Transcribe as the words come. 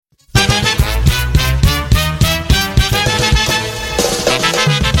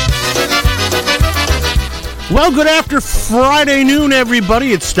Well, good after Friday noon,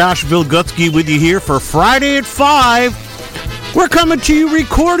 everybody. It's Stash Vilgutsky with you here for Friday at 5. We're coming to you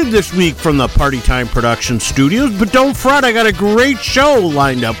recorded this week from the Party Time Production Studios, but don't fret, I got a great show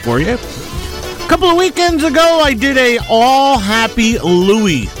lined up for you. A couple of weekends ago, I did a All Happy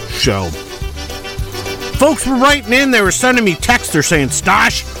Louie show. Folks were writing in, they were sending me texts, they're saying,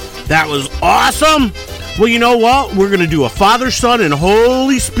 Stash, that was awesome. Well, you know what? We're going to do a Father, Son, and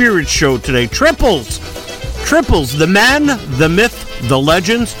Holy Spirit show today. Triples, the men, the myth, the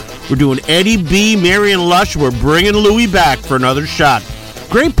legends. We're doing Eddie B, Marion Lush. We're bringing Louie back for another shot.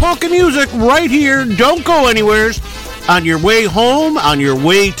 Great polka music right here. Don't go anywhere. On your way home, on your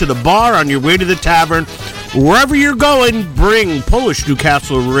way to the bar, on your way to the tavern, wherever you're going, bring Polish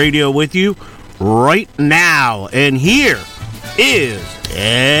Newcastle Radio with you right now. And here is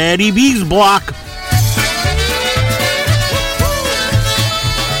Eddie B's block.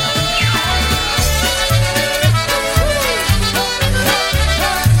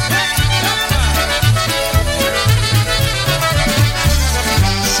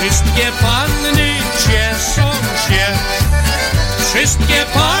 Wszystkie panny cieszą się, wszystkie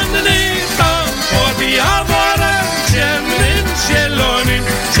panny tam pod jaworem ciemnym, zielonym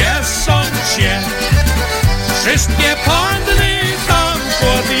cieszą się. Wszystkie panny tam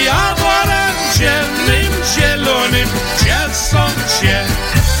pod jaworem ciemnym, zielonym cieszą się.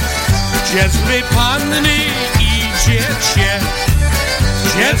 Gdzie zły panny idziecie,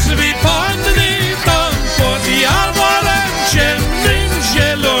 gdzie zły panny tam pod jaworem ciemnym,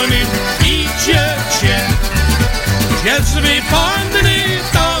 zielonym idziecie. Gdzie zły panny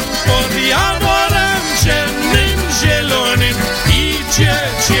tam pod jaworem ciemnym, zielonym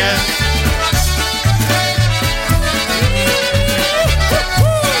idziecie.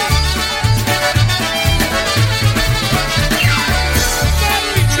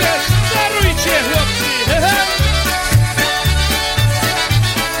 Darujcie, chłopcy!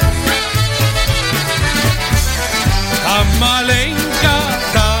 A maleńka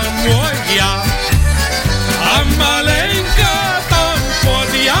ta moja, a maleńka tam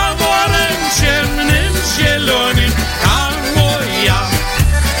pod jaworem ciemnym, zielonym, ta moja,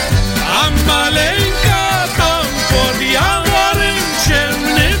 a maleńka tam pod jaworem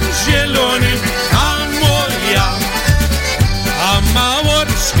ciemnym, zielonym, ta moja, a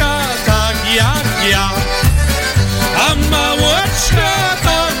małoczka tak jak ja, a małoczka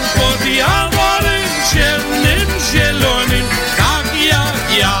tam pod jaworem ciemnym, zielonym, tak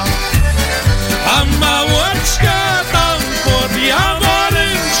jak ja. A małoczka tam pod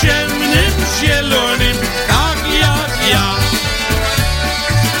jaworem ciemnym, zielonym, tak jak ja.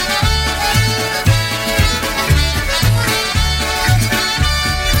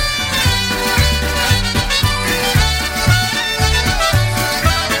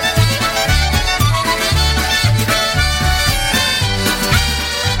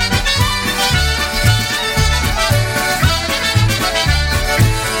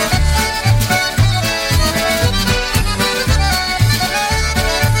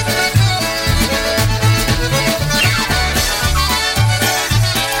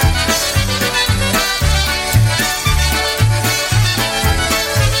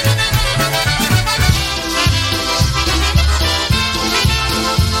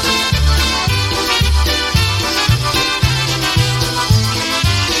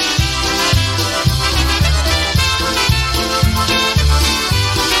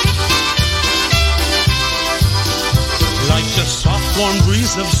 Warm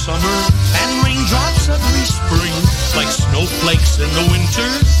breeze of summer and raindrops every spring, like snowflakes in the winter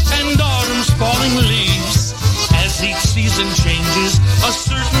and autumn's falling leaves. As each season changes, a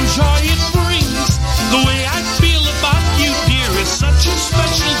certain joy it brings. The way I feel about you, dear, is such a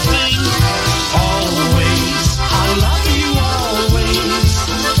special thing. Always, I love you always.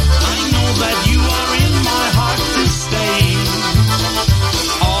 I know that you are in my heart to stay.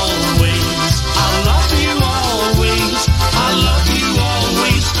 Always, I love you always. I love you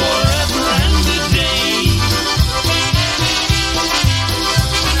always, forever and a day.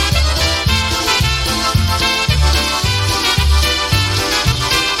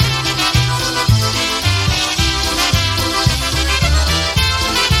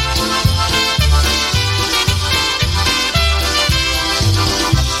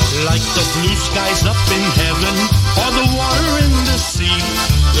 Like the blue skies up in heaven, or the water in the sea,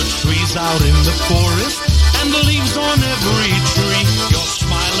 the trees out in the forest, and the leaves on every tree. Your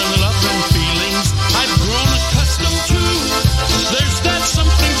smile and love and feelings I've grown accustomed to. There's that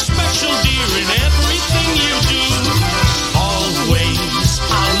something special, dear, in everything you do. Always,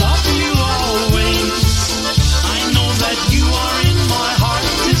 I love you always. I know that you are in my heart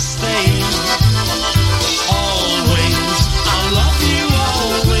to stay. Always.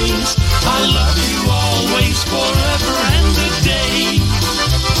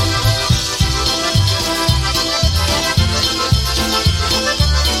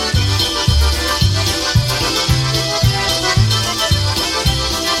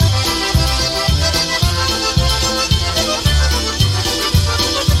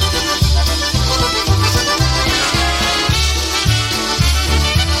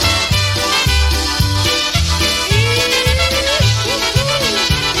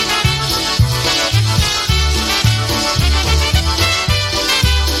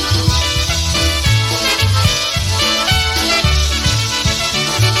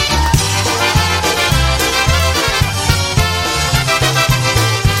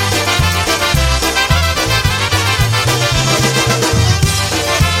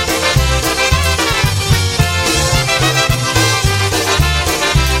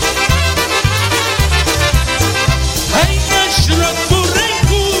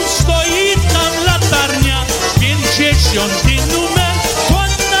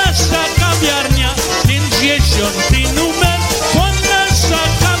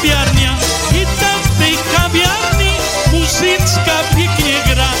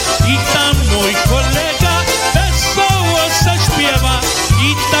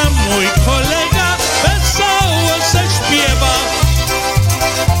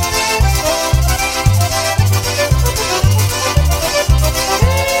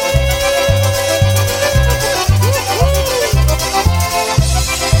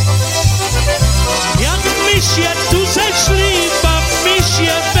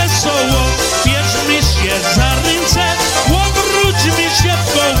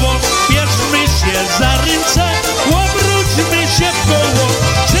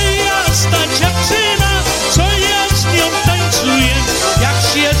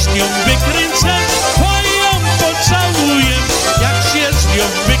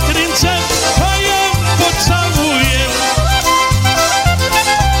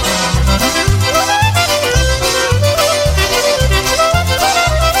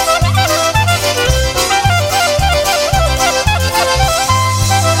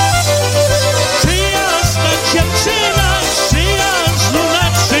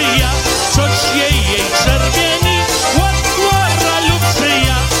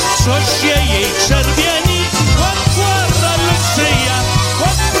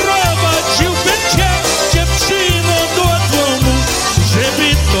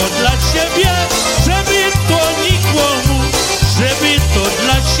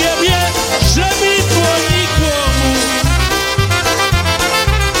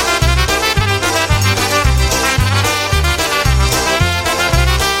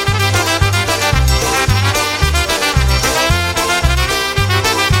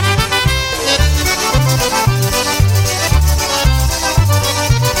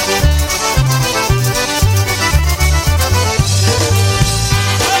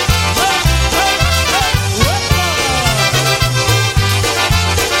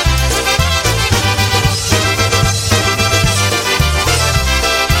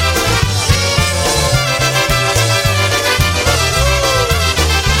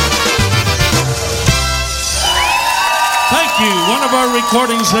 of our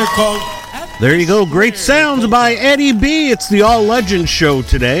recordings. They're called... There you go. Great sounds by Eddie B. It's the All Legends show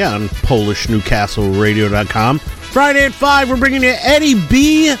today on PolishNewcastleRadio.com. Friday at 5, we're bringing you Eddie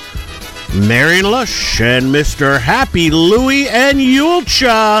B., Marion Lush, and Mr. Happy Louie and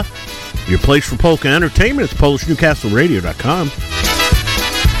Yulcha. Your place for polka entertainment is PolishNewcastleRadio.com.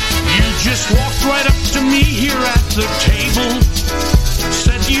 You just walked right up to me here at the table.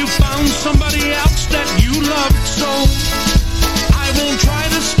 Said you found somebody else that you loved so. I won't try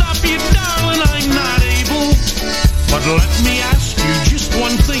to stop you, darling, I'm not able. But let me ask you just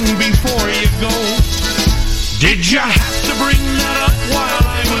one thing before you go. Did you have to bring that up while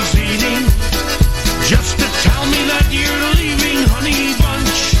I was eating? Just to tell me that you're leaving, honey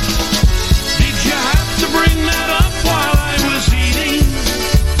bunch? Did you have to bring that up while I was eating?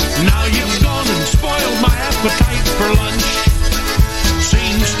 Now you've gone and spoiled my appetite for lunch.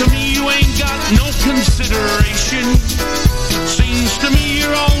 Seems to me you ain't got no consideration. Seems to me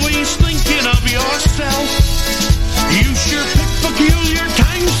you're always thinking of yourself. You sure pick peculiar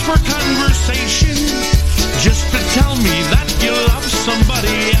times for conversation, just to tell me that you love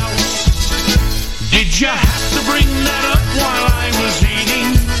somebody else. Did you have to bring that up while I was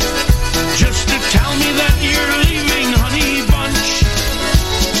eating? Just to tell me that you're leaving, honey bunch?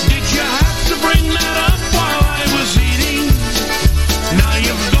 Did you have to bring that up while I was eating? Now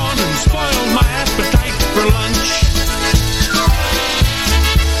you've gone and spoiled my appetite for lunch.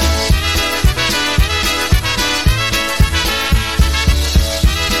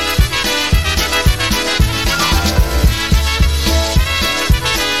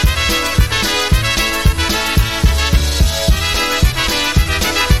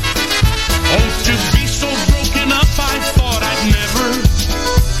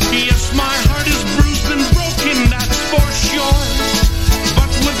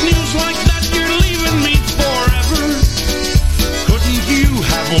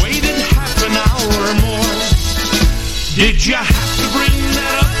 Did you have to bring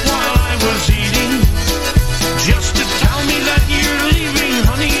that up while I was eating? Just to tell me that you're leaving,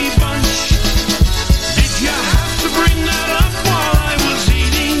 honey bunch? Did you have to bring that up while I was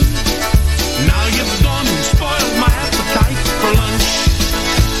eating? Now you've gone and spoiled my appetite for lunch.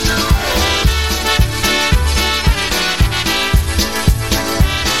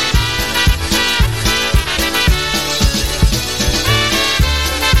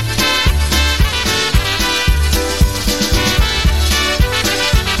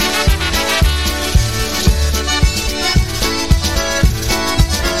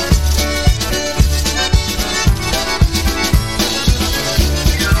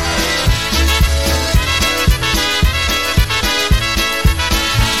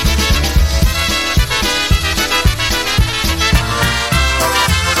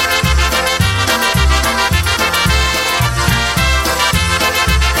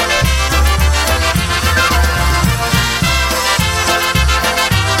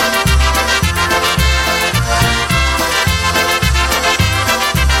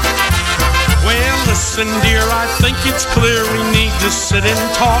 Dear, I think it's clear we need to sit and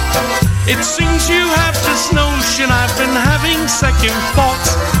talk. It seems you have this notion I've been having second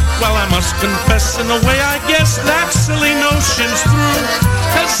thoughts. Well, I must confess, in a way, I guess that silly notion's through.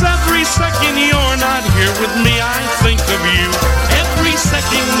 'Cause every second you're not here with me, I think of you. Every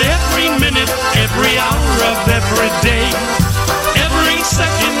second, every minute, every hour of every day. Every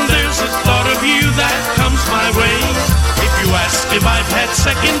second there's a thought of you that comes my way. If you ask if I've had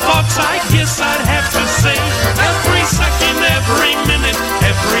second thoughts, I guess I'd have to say every second, every minute,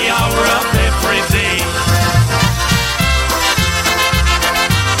 every hour of every day.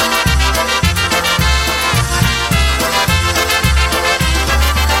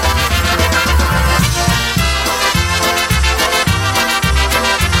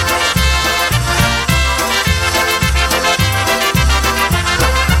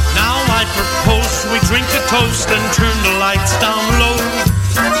 Now I propose we drink a toast and turn the lights down low.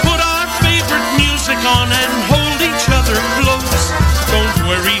 Put our favorite music on and hold each other close. Don't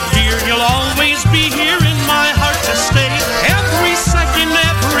worry, dear, you'll always be here in my heart to stay. Every second,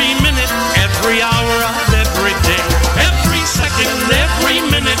 every minute, every hour of every day. Every second, every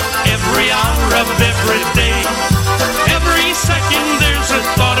minute, every hour of every day. Every second there's a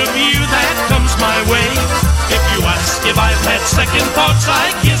thought of you that comes my way. If you ask if I've had second thoughts,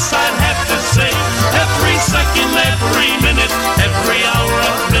 I guess I'd have to say every second, every minute, every hour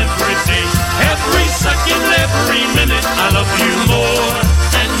of every day. Every second, every minute, I love you more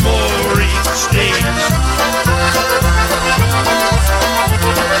and more each day.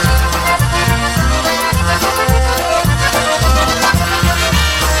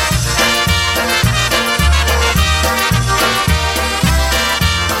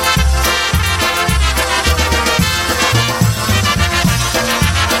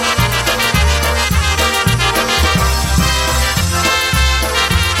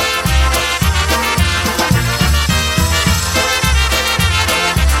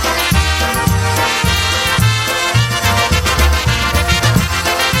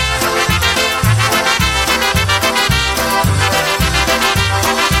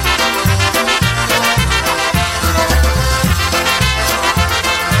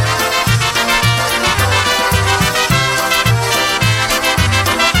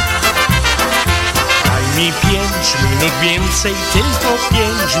 więcej, tylko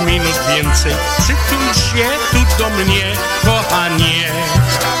 5 minut więcej. Przytul się tu do mnie, kochanie.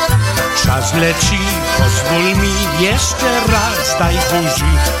 Czas leci, pozwól mi jeszcze raz, daj buzi.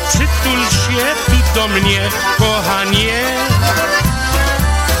 Przytul się tu do mnie, kochanie.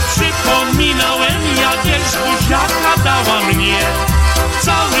 Przypominałem, jakieś buziaka dała mnie.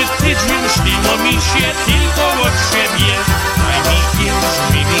 Cały tydzień śniło mi się tylko od siebie. Daj mi 5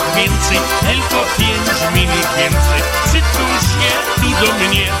 minut więcej, tylko 5 minut więcej. Przytul się tu do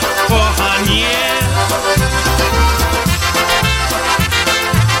mnie, kochanie.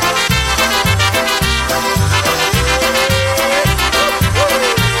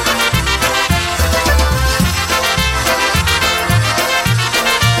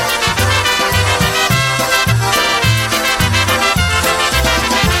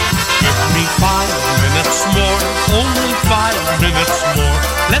 Only 5 minutes more.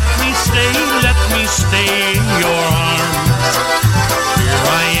 Let me stay in your arms. Here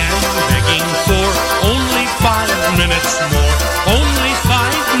I am begging for only 5 minutes more. Only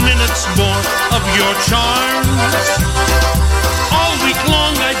 5 minutes more of your charms. All week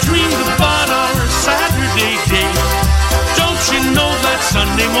long I dreamed about our Saturday day. Don't you know that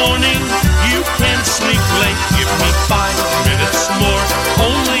Sunday morning you can't sleep late? Give me 5 minutes more.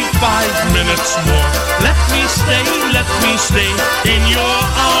 Only 5 minutes more. Let me stay in your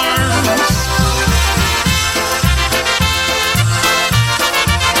arms.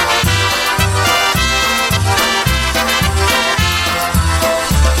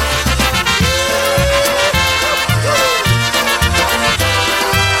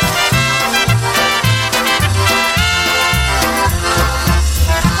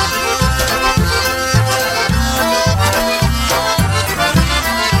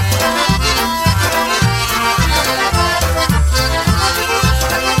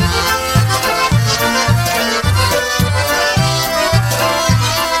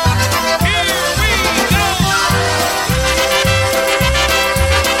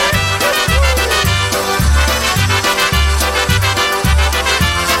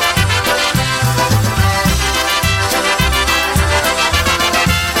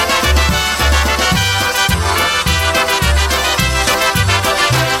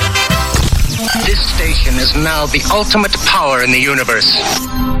 Is now the ultimate power in the universe.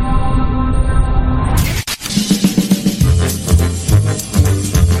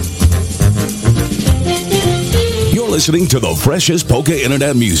 You're listening to the freshest polka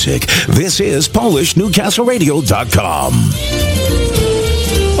internet music. This is PolishNewcastleRadio.com.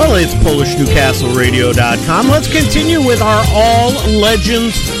 Well, it's PolishNewcastleRadio.com. Let's continue with our All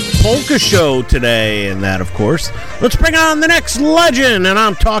Legends Polka Show today. And that, of course, let's bring on the next legend. And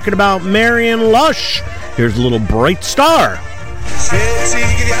I'm talking about Marion Lush. Here's a little Bright Star. Świeci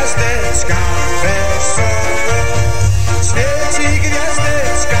gwiazdeczka wesoło, świeci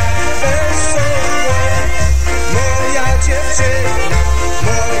gwiazdeczka wesoło. Moja dziewczyna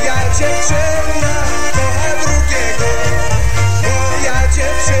kocha drugiego. Moja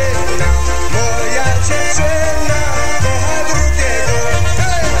dziewczyna kocha drugiego.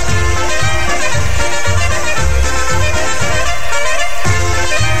 Hey!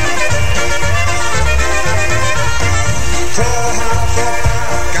 Kocha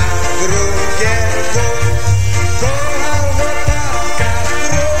chłopaka drugiego, kocha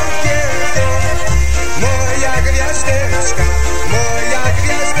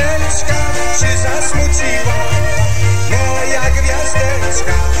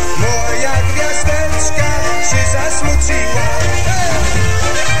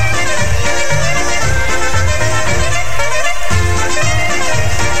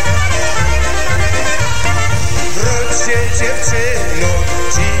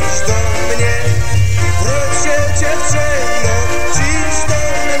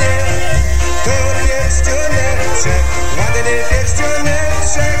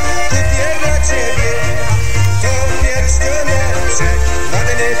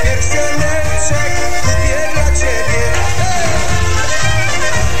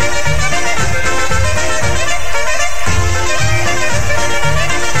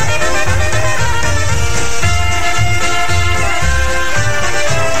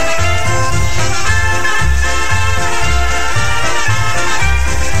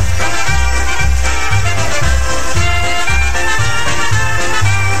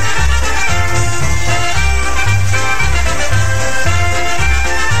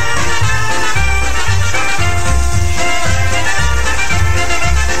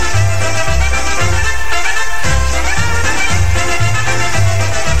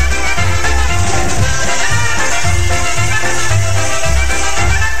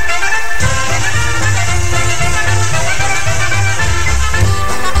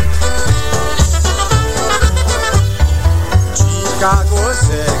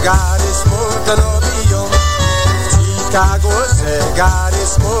zegary smutno biją. W Chicago zegary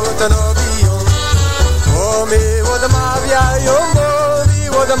smutno biją. Bo mi odmawiają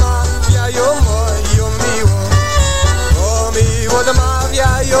moją miłą. Bo mi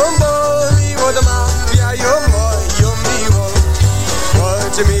odmawiają moją miłą.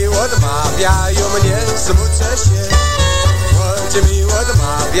 Choć mi odmawiają, nie smucę się. Choć mi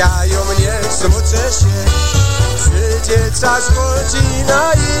odmawiają, nie smucę się. Przyjdzie czas godzina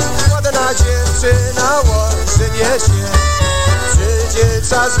i ładna dziewczyna ożenie się. Przyjdzie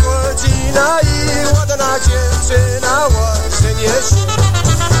czas godzina i ładna dziewczyna ożenie się.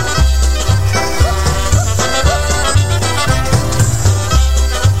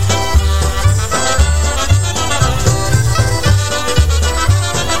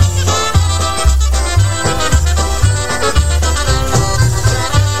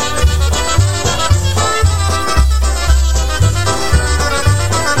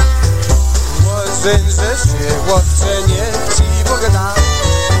 Łożęże się, chłopcze, niech ci Bóg da.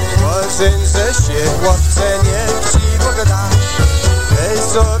 Łożęże się, chłopcze, niech ci Bóg da. Weź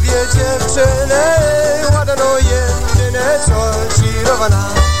sobie dziewczynę, ładną jedyne, co ci równa.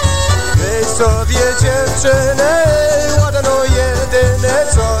 Weź sobie dziewczynę, ładną jedyne,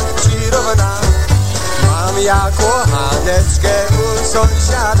 co ci równa. Mam ja kochaneczkę u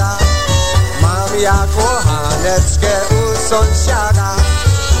sąsiada. Mam ja kochaneczkę u sąsiada.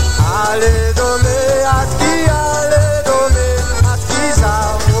 Ale do my matki za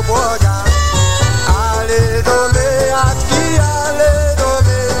uboga. Ale do my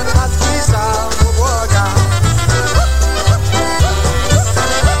matki za uboga.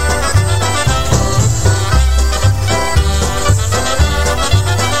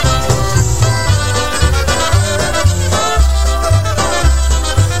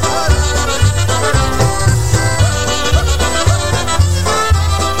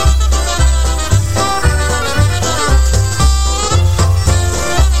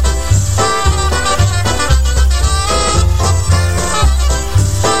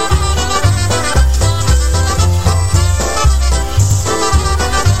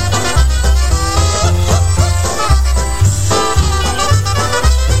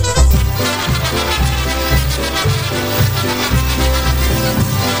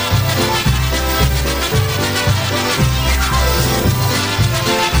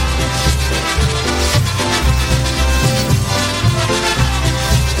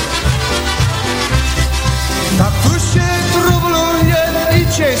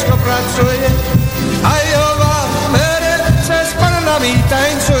 Ciężko pracuje, a Jowa merece z panami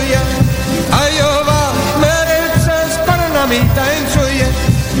tańczuje. A Jowa merece z panami tańczuje.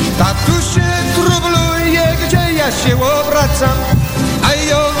 Tatuś się trubluje, gdzie ja się obracam. A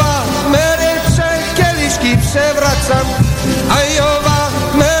Jowa merece kieliszki przewracam. A Jowa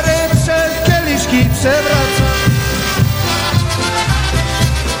merece kieliszki przewracam.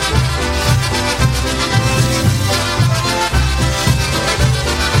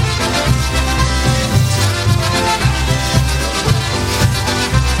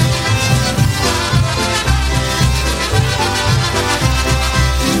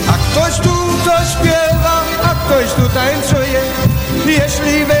 Ktoś tu to śpiewa, a ktoś tu tańczuje.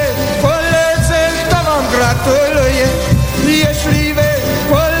 Jeśli wy koledzy, to wam gratuluję. Jeśli wy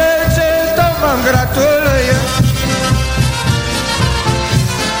koledzy, to wam gratuluję.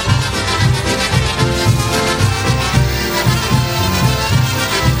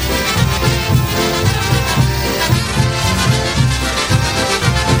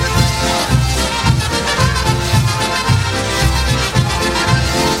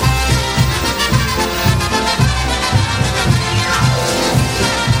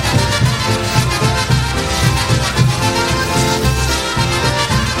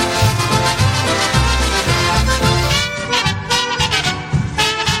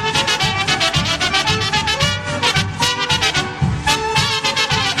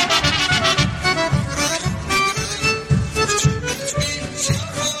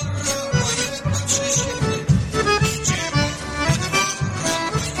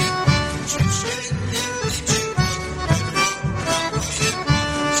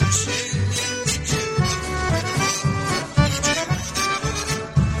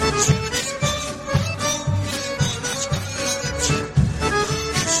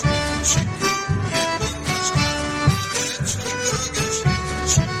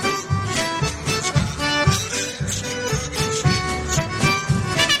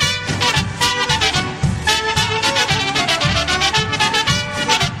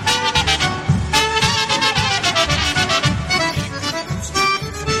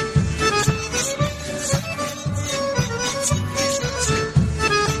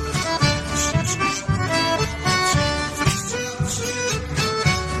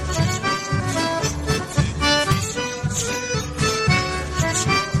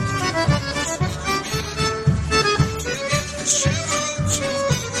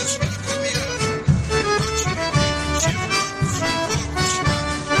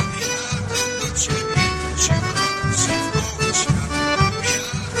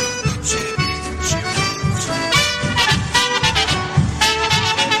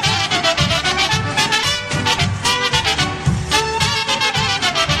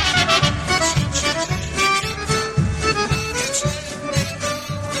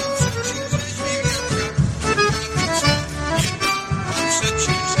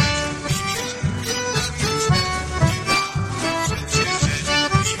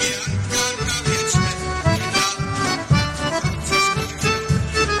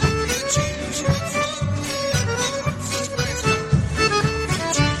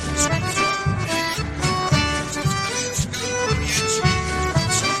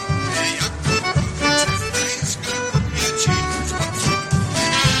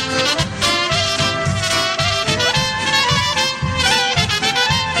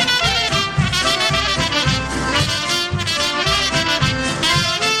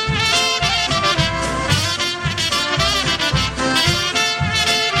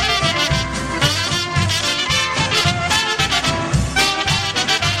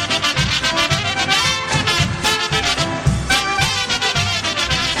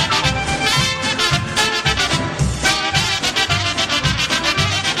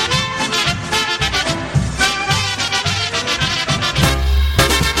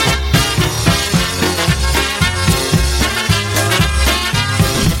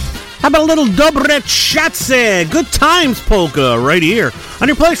 about a little Dobre Schatze? Good times polka right here on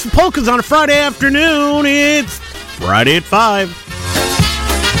your place for polkas on a Friday afternoon. It's Friday at 5.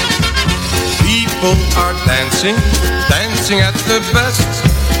 People are dancing, dancing at the best.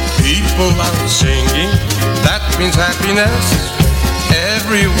 People are singing, that means happiness.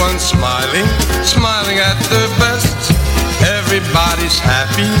 Everyone's smiling, smiling at the best. Everybody's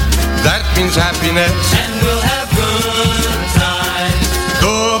happy, that means happiness. And we'll have good times.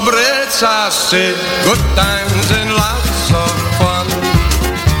 Dobre czasy, good times and lots of fun.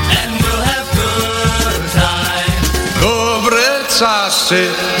 And we'll have good times. Dobre czasy,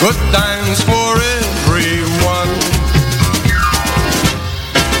 good times for everyone.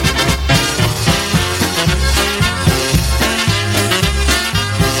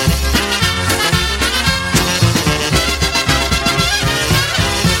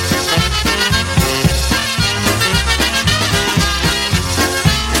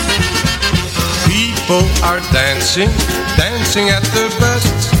 People are dancing, dancing at the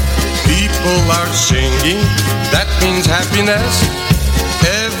best. People are singing, that means happiness.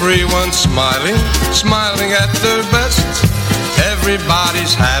 Everyone's smiling, smiling at their best.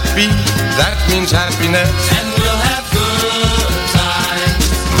 Everybody's happy, that means happiness. And we'll have good times.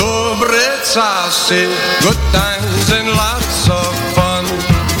 Dobre czasy, good times and lots of fun.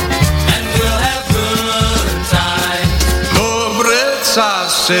 And we'll have good times. Dobre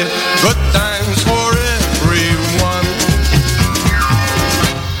czasy, good times for everyone.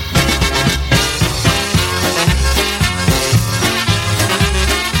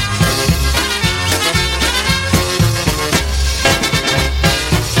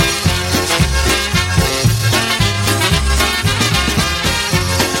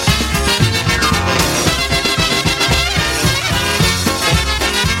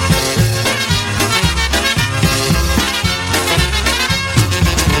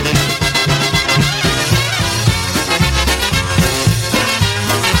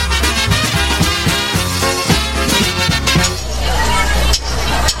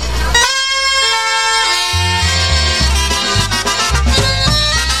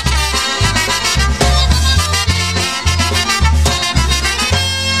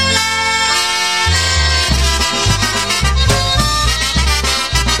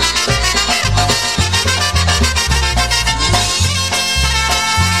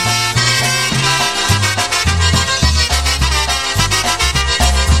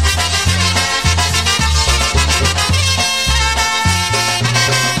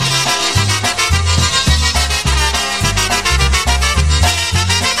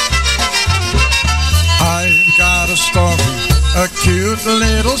 cute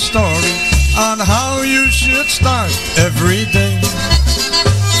little story on how you should start every day.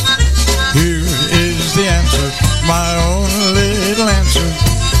 Here is the answer, my own little answer.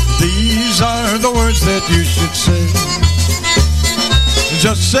 These are the words that you should say.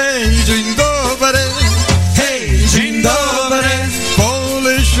 Just say dzień dobry, hey dzień dobry.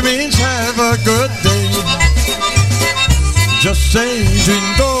 Polish means have a good day. Just say dzień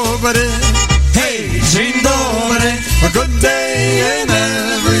dobry, hey dzień dobry. A good day in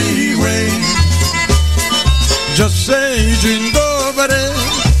every way. Just say dzień dobry,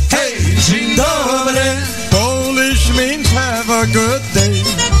 hey dzień dobry. Polish means have a good day.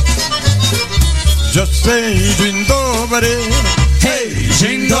 Just say dzień dobry, hey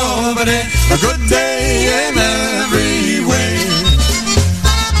dzień dobry. A good day in every way.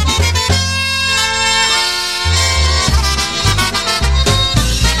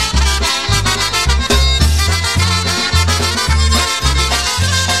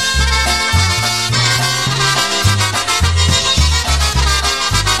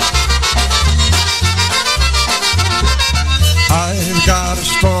 I've got a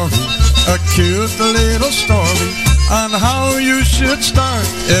story, a cute little story on how you should start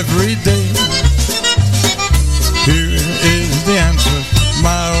every day. Here is the answer,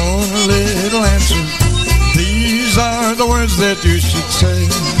 my own little answer. These are the words that you should say.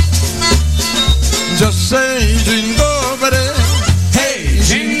 Just say dzień dobry, hey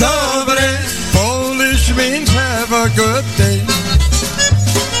dzień dobry. Polish means have a good day.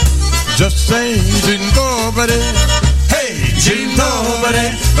 Just say dzień dobry, hey dzień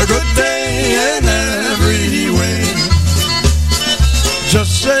dobry. A good day in every way.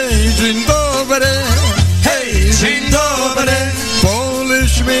 Just say dzień dobry, hey dzień dobry.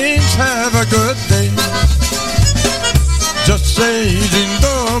 Polish means have a good day. Just say dzień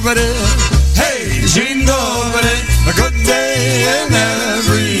dobry, hey dzień dobry. A good day in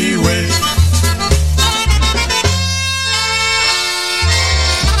every way.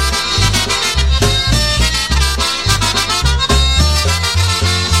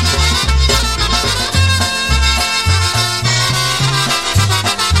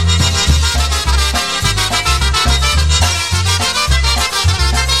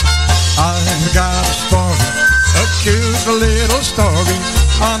 story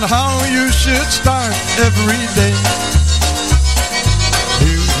on how you should start every day.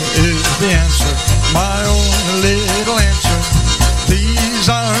 Here is the answer, my own little answer. These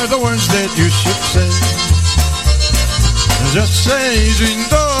are the words that you should say. Just say dzień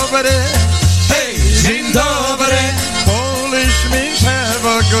dobry. Hey, dzień dobry. Polish means have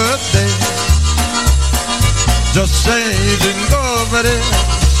a good day. Just say dzień dobry.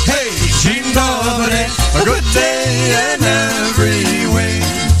 Hey, dzień dobry. A good day in every way.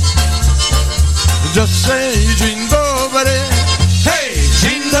 Just say dzień dobry. Hey,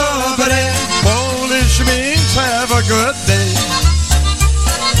 dzień dobry. Polish means have a good day.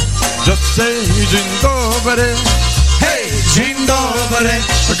 Just say dzień dobry. Hey, dzień dobry.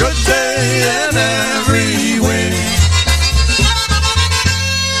 A good day in every way.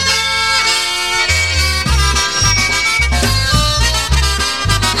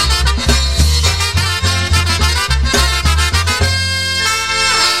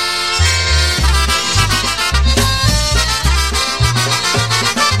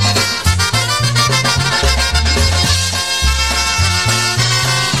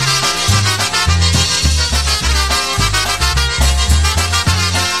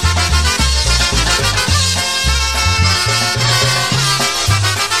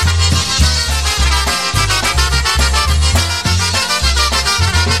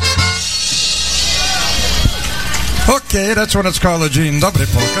 Okay, that's when it's called a Dzień dobry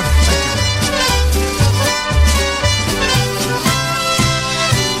polka.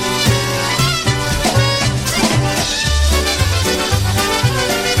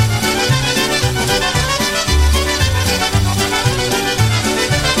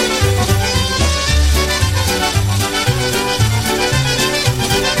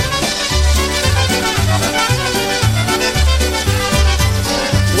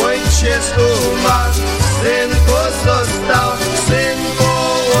 Ojciec umarł, syn pozostał, syn po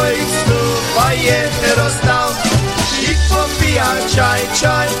ojcu bajer rozdał. I popija czaj,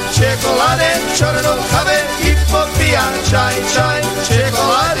 czaj, czekoladę, czarną kawę. I popija czaj, czaj,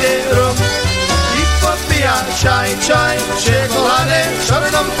 czekoladę, rum. I popija czaj, czaj, czekoladę,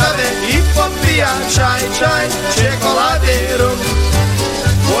 czarną kawę. I popija czaj, czaj, czekoladę, rum.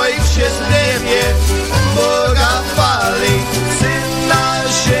 Ojciec w niebie Boga chwali, syn na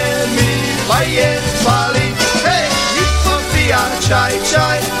ziemi bajer chwali. Hej! I popija czaj,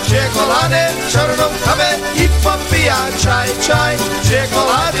 czaj, czekoladę, czarną kawę. I popija czaj, czaj,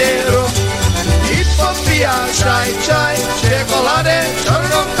 czekoladę, rum. I popija czaj, czaj, czekoladę,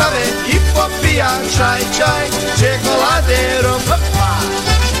 czarną kawę. I popija czaj, czaj, czekoladę, rum. Hop,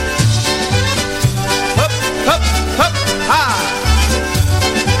 hop, hop, hop, ha!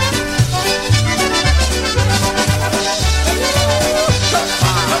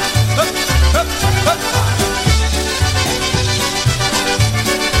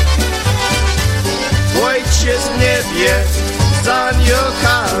 Ojciec w niebie z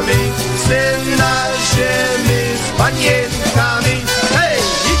aniołami, syn na ziemi z panienkami. Hej!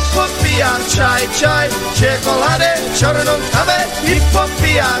 I popija czaj, czaj, czekoladę, czarną kawę. I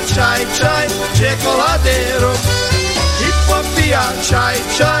popija czaj, czaj, czekoladę, rum. I popija czaj,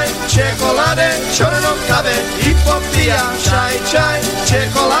 czaj, czekoladę, czarną kawę. I popija czaj, czaj,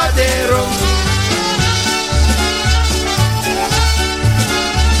 czekoladę, rum.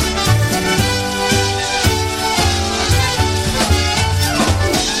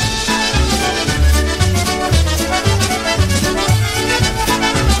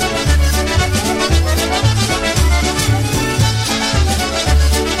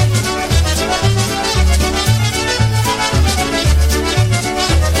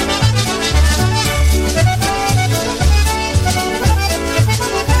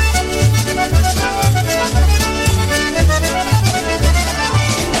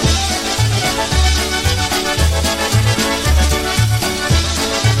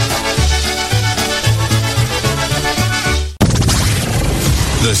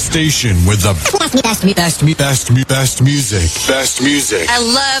 The station with the best music. Best music. I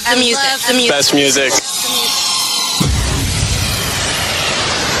love the music. Best music.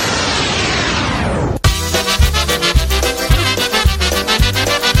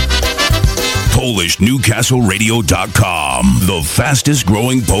 PolishNewcastleRadio.com, the fastest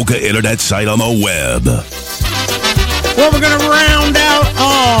growing polka internet site on the web. Well, we're going to round out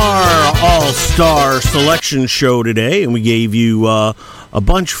our all-star selection show today, and we gave you a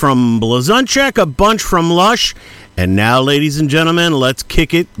bunch from Blazonczyk, a bunch from Lush, and now, ladies and gentlemen, let's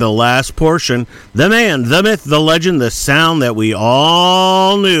kick it, the last portion. The man, the myth, the legend, the sound that we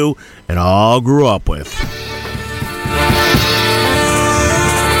all knew and all grew up with.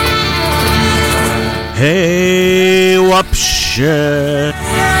 Hey, whoopsh. się.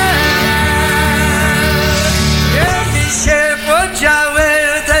 Mi się podziały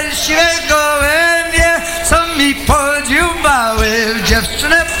te siwe gołębie, co mi podziubały w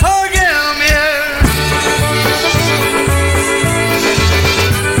dziewczynę po gębie.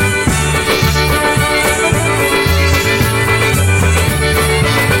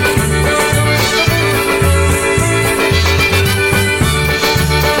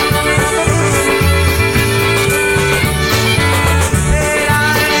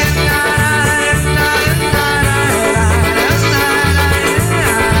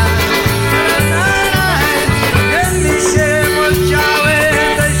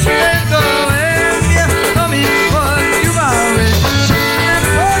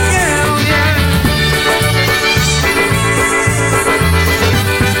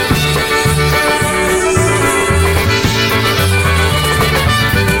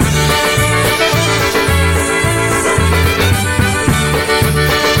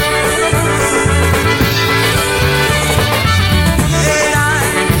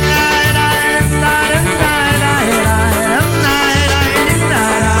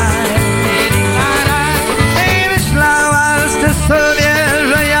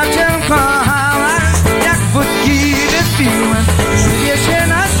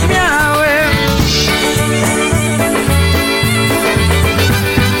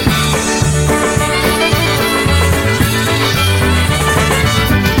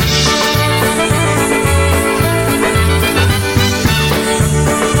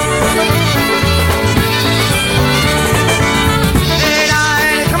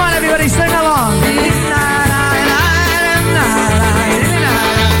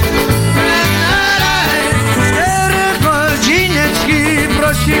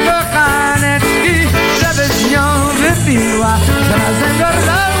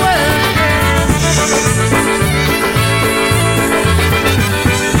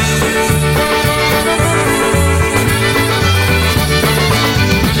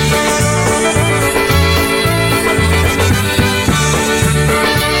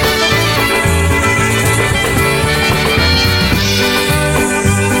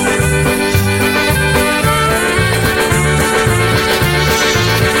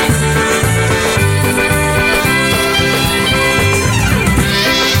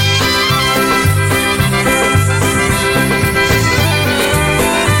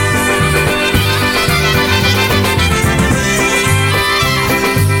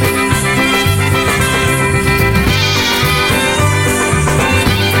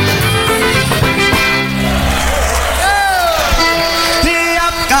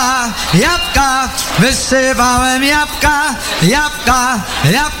 Wysypałem jabłka, jabłka,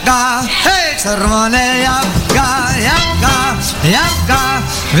 jabłka, hej, czerwone jabłka, jabłka, jabłka.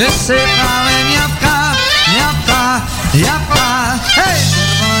 Wysypałem jabłka, jabłka, jabłka, hej,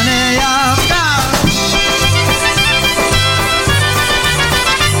 czerwone jabłka.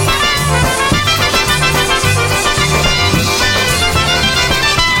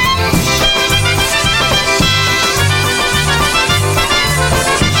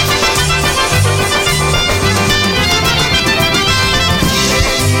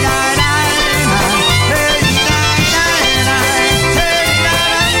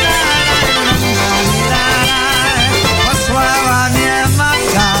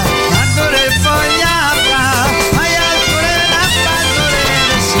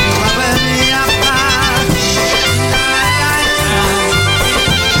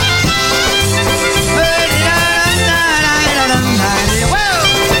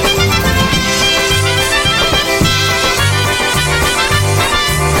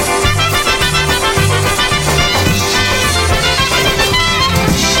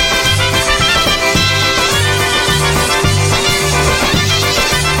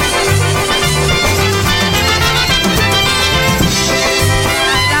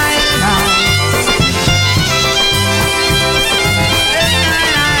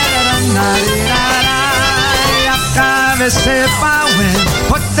 Wysypałem,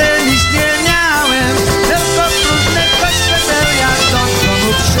 potem nic nie miałem, tylko trudne kościeł, jak do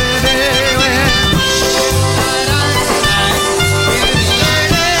domu przybyłem.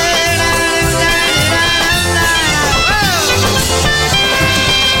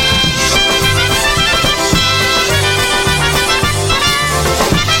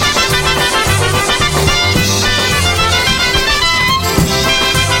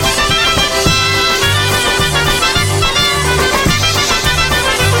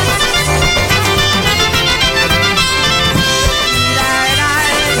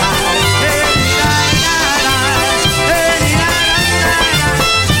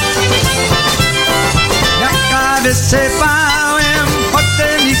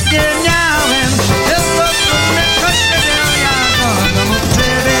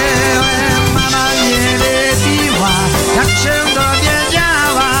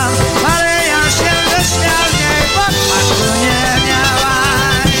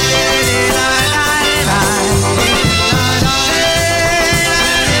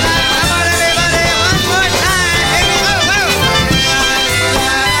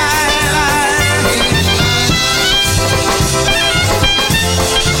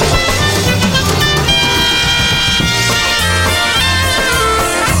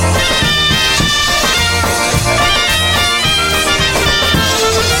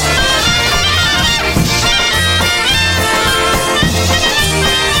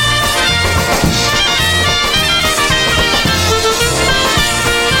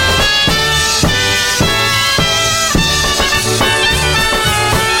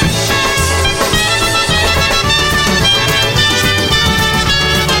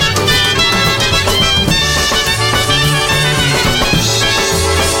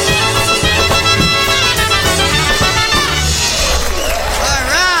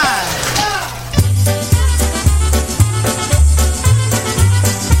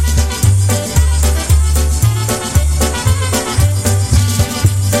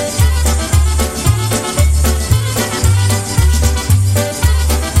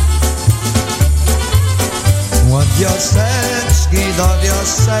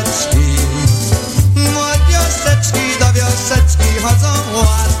 wioseczki. Młodzioseczki do wioseczki chodzą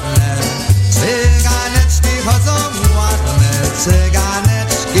ładne, cyganeczki chodzą ładne,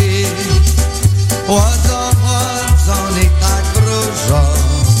 cyganeczki. Chodzą, chodzą i tak wróżą,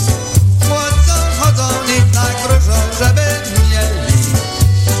 chodzą i tak wróżą, żeby mieli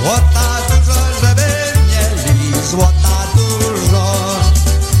złota dużo, żeby mieli złota dużo.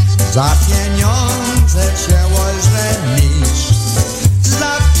 Za pieniądze się ożenić,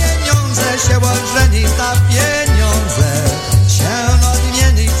 za pieniądze się ożenić, za pieniądze się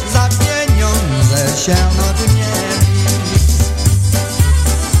odmienić, za pieniądze się odmienić.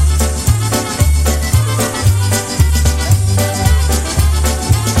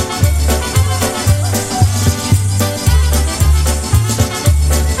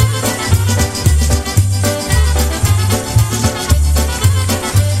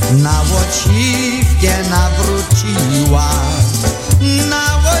 Na łociwkę nawróciła, na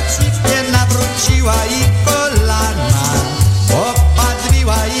łociwkę nawróciła i kolana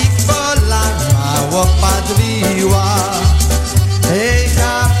opadwiła, i kolana opadwiła. Hej,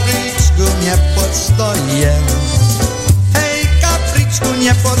 kapryczku, nie podstoję, hej, kapryczku,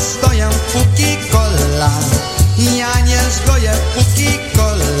 nie podstoję, póki kolan ja nie zgoję, póki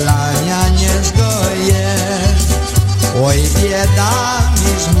kolan ja nie zgoję. Oj, bieda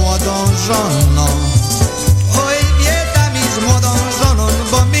mi z młodą żoną, oj, bieda mi z młodą żoną,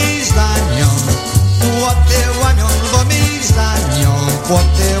 bo mi za nią płoty łamią, bo mi za nią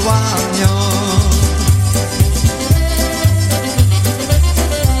płoty łamią.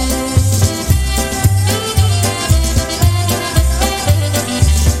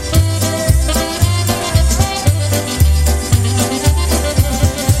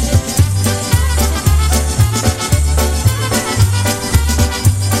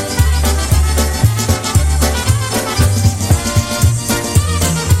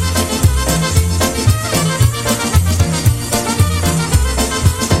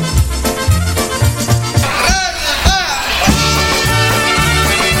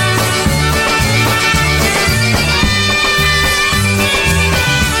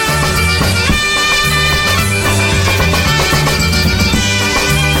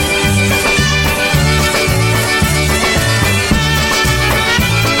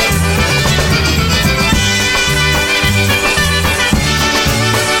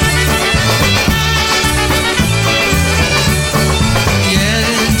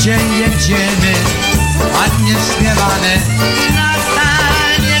 Jedziemy, ładnie śpiewamy, na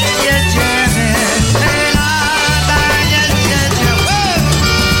taniec jedziemy, na taniec jedziemy,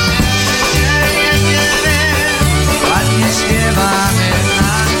 jedziemy, ładnie śpiewamy,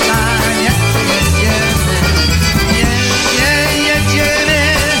 na taniec jedziemy, jedziemy,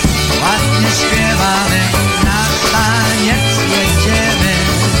 ładnie śpiewamy, na taniec jedziemy.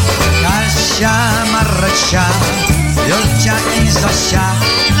 Kasia, Marysia, Julcia i Zosia,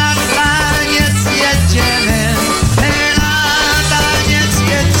 na taniec jedziemy, na taniec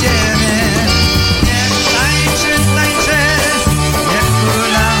jedziemy. Niech tańczy, tańczy, niech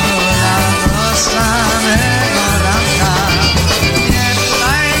hula, hula do samego ranka. Niech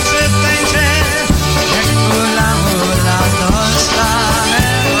tańczy, tańczy, niech hula, hula do samego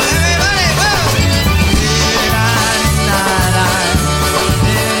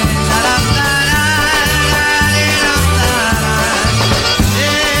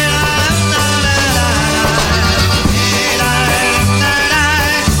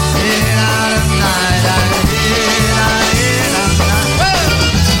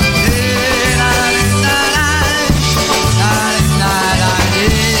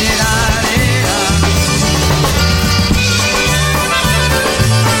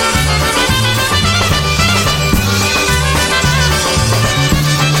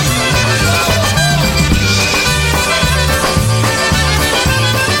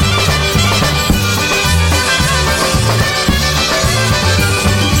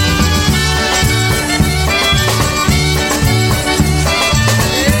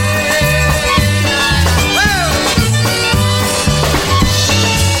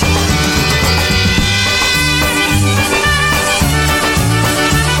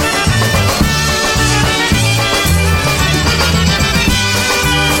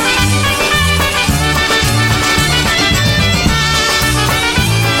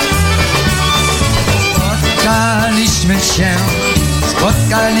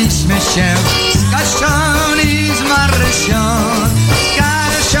Spotkaliśmy się z Kasią i z Marysią, z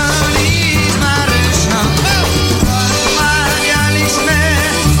Kasią i z Marysią. Rozmawialiśmy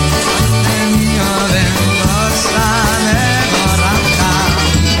o tym i owym do samego ranka.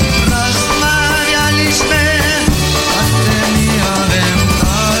 Rozmawialiśmy o tym i owym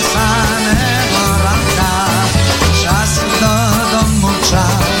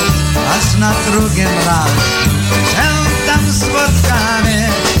na drugim raz się tam spotkamy,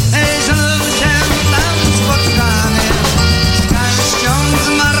 znów się tam spotkamy. Z Kaścią, z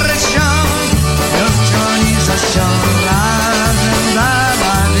Marysią, Jowcią i Zosią razem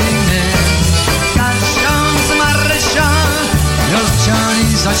zawalimy. Z Kaścią, z Marysią, Jowcią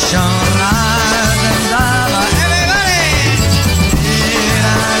i Zosią razem zawalimy.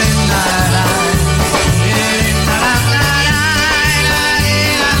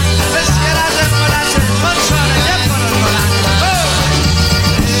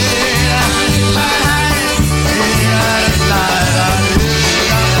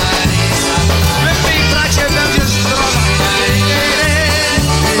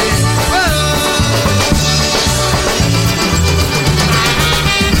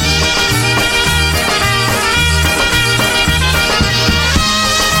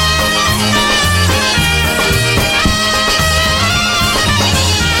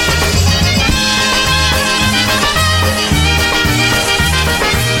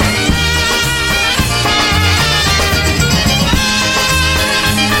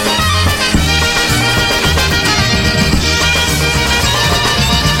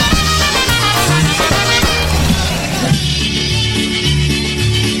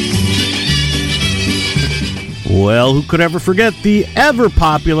 Well, who could ever forget the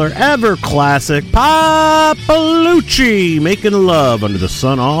ever-popular, ever-classic Papalucci, making love under the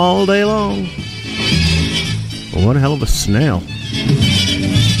sun all day long. Well, what a hell of a snail.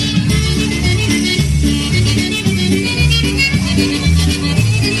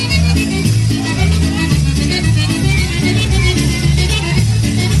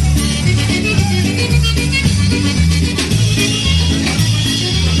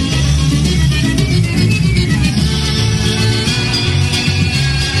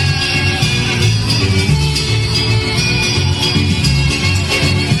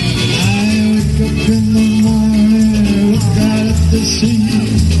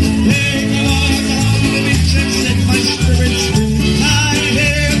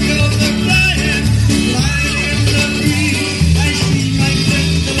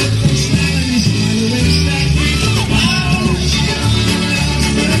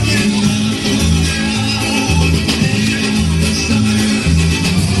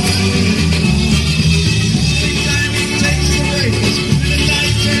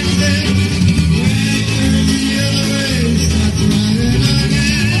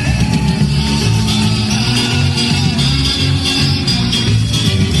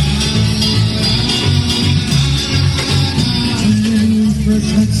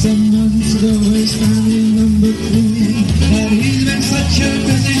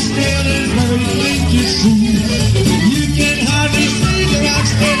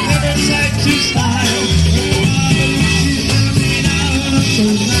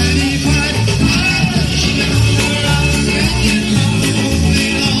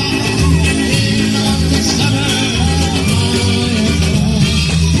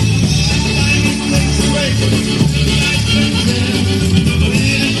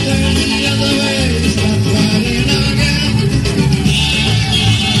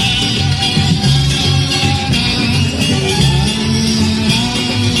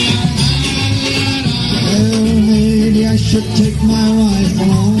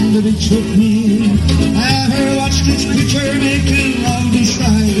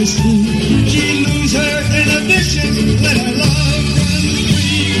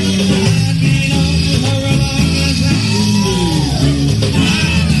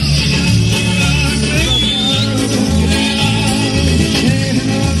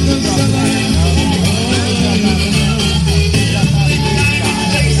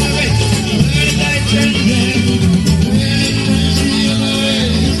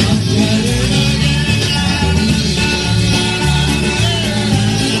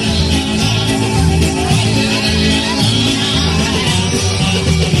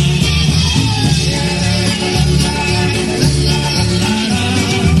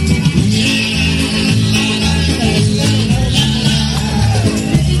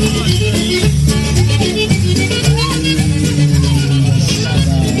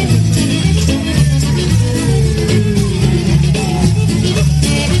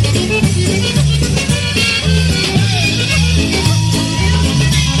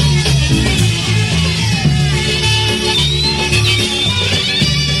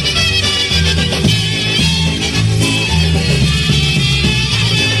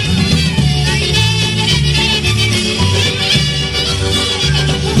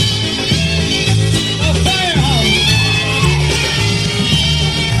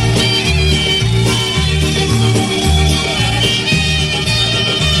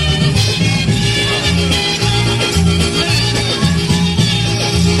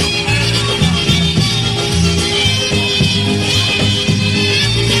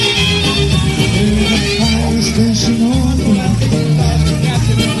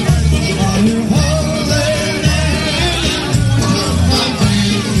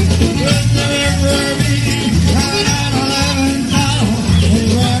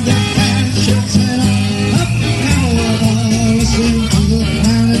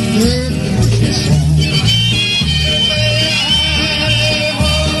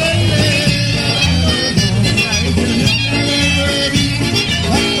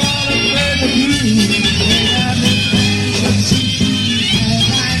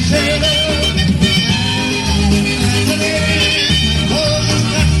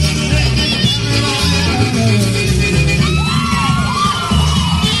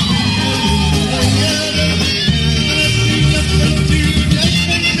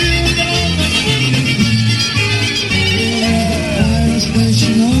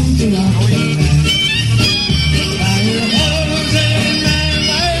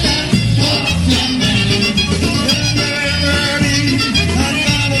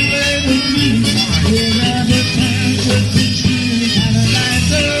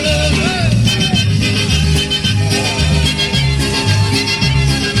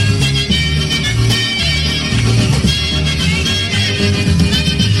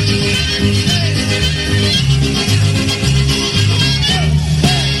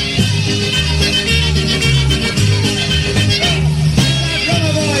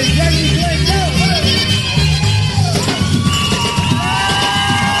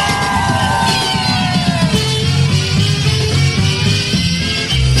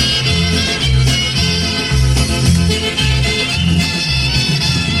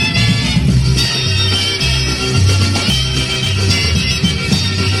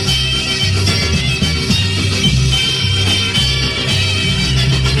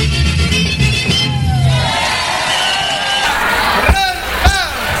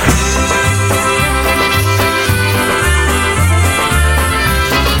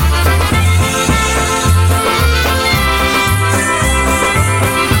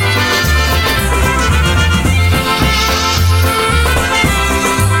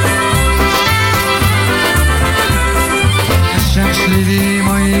 Woli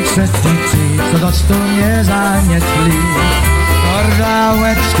moich setnicy, co do stu nie zanietli,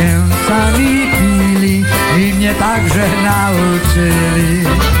 gorzałeczkę sami pili i mnie także nauczyli.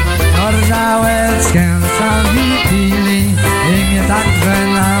 Gorzałeczkę sami pili i mnie także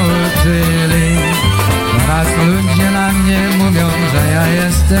nauczyli. Teraz ludzie na mnie mówią, że ja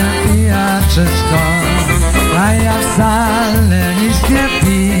jestem pijaczysko, a ja wcale nic nie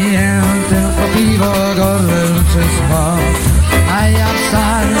piję, tylko piwo gorczysko. A ja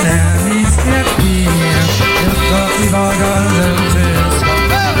wcale nic nie piję, tylko piwo gorczysko.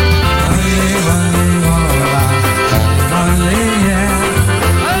 Woli, woli, wola, woli, nie.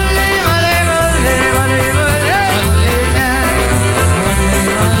 Woli, woli, woli, woli, woli, nie. Woli,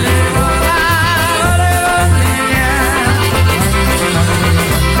 woli, wola, woli, woli, nie.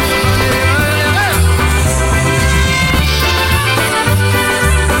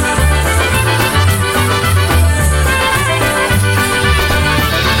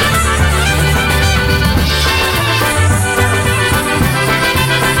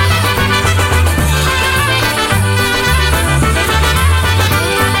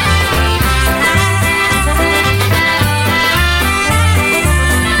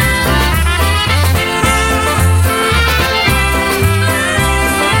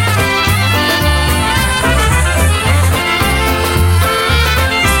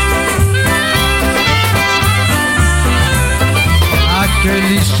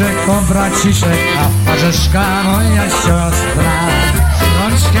 Kieliszek, o braciszek, a parzeszka moja siostra.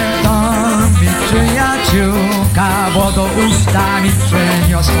 Rączkę to mi przyjaciółka, bo do usta mi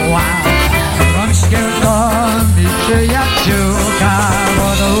przyniosła. Rączkę to mi przyjaciółka, bo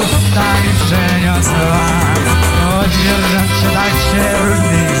do usta mi przyniosła. Odwierzam się tak się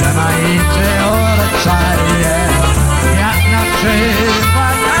różni, że ma idzie orczaje. Jak na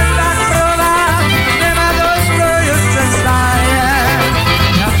przykład każda króla, nie ma dość, to już przestaje.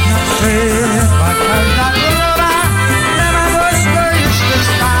 Chyba każda króla, nie ma dość, to już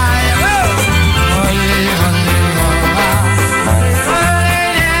przestaje. Woli, woli, wola, woli, woli,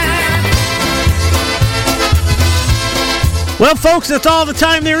 nie. Well, folks, that's all the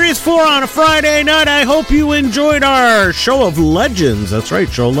time there is for on a Friday night. I hope you enjoyed our show of legends. That's right,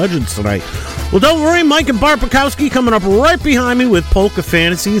 show of legends tonight. Well, don't worry, Mike and Bart Bukowski coming up right behind me with Polka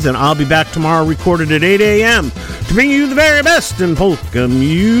Fantasies, and I'll be back tomorrow recorded at 8 a.m. to bring you the very best in polka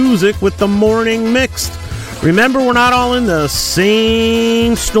music with the morning mixed. Remember, we're not all in the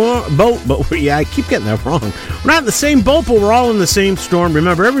same boat, but yeah, I keep getting that wrong. We're not in the same boat, but we're all in the same storm.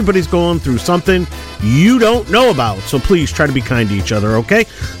 Remember, everybody's going through something you don't know about, so please try to be kind to each other, okay?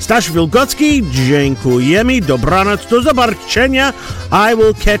 Stash Wilgocki, dziękujemy, dobranoc, do zobaczenia. I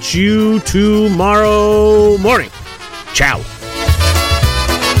will catch you tomorrow morning. Ciao.